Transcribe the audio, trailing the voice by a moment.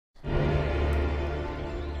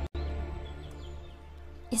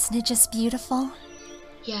Isn't it just beautiful?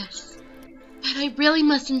 Yes, but I really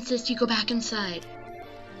must insist you go back inside.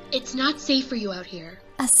 It's not safe for you out here.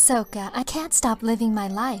 Ahsoka, I can't stop living my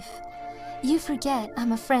life. You forget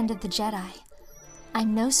I'm a friend of the Jedi.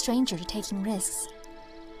 I'm no stranger to taking risks.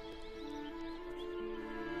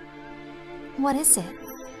 What is it?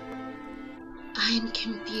 I'm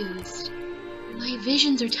confused. My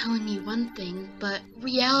visions are telling me one thing, but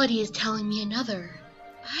reality is telling me another.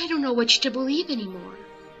 I don't know which to believe anymore.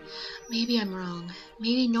 Maybe I'm wrong.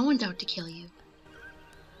 Maybe no one's out to kill you.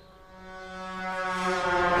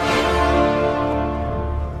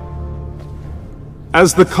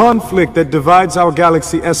 As the conflict that divides our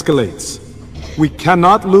galaxy escalates, we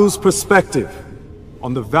cannot lose perspective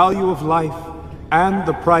on the value of life and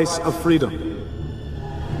the price of freedom.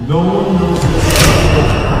 No one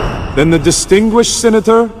knows than the distinguished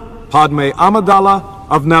Senator Padme I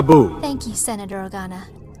of Naboo. Thank you, Senator Organa.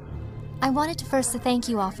 I wanted to first thank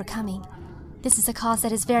you all for coming. This is a cause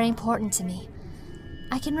that is very important to me.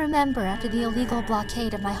 I can remember after the illegal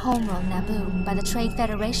blockade of my homeworld Naboo by the Trade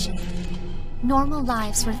Federation, normal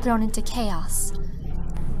lives were thrown into chaos.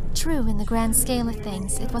 True, in the grand scale of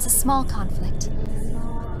things, it was a small conflict.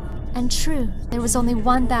 And true, there was only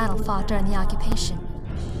one battle fought during the occupation.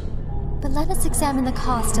 But let us examine the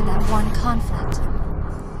cost of that one conflict.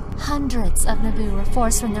 Hundreds of Naboo were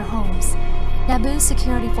forced from their homes. Naboo's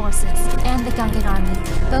security forces and the Gungan army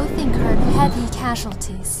both incurred heavy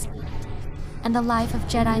casualties. And the life of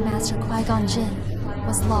Jedi Master Qui-Gon Jinn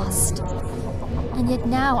was lost. And yet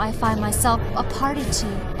now I find myself a party to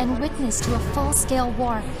and witness to a full-scale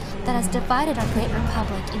war that has divided our great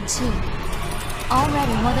republic in two.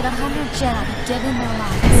 Already more than 100 Jedi have given their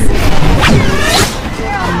lives.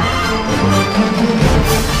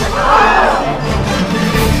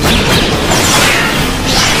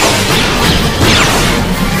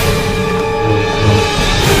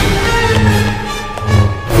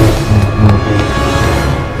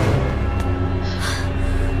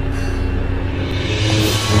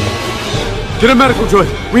 Get a medical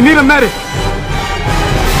droid! We need a medic!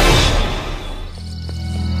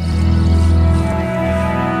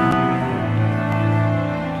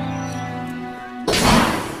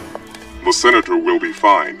 The Senator will be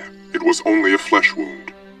fine. It was only a flesh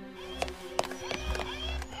wound.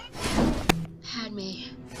 Padme,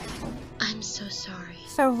 I'm so sorry.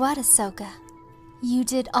 For what, Ahsoka? You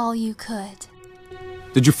did all you could.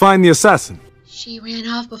 Did you find the assassin? She ran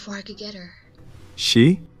off before I could get her.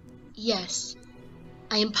 She? Yes.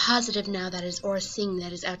 I am positive now that it is Aurra Sing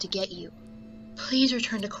that is out to get you. Please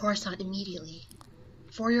return to Coruscant immediately.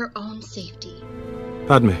 For your own safety.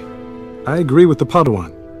 Padme, I agree with the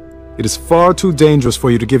Padawan. It is far too dangerous for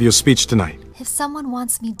you to give your speech tonight. If someone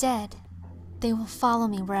wants me dead, they will follow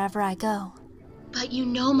me wherever I go. But you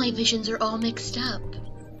know my visions are all mixed up.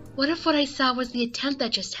 What if what I saw was the attempt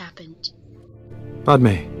that just happened?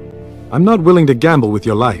 Padme, I'm not willing to gamble with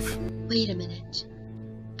your life. Wait a minute.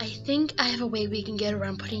 I think I have a way we can get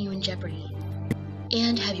around putting you in jeopardy.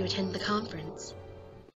 And have you attend the conference.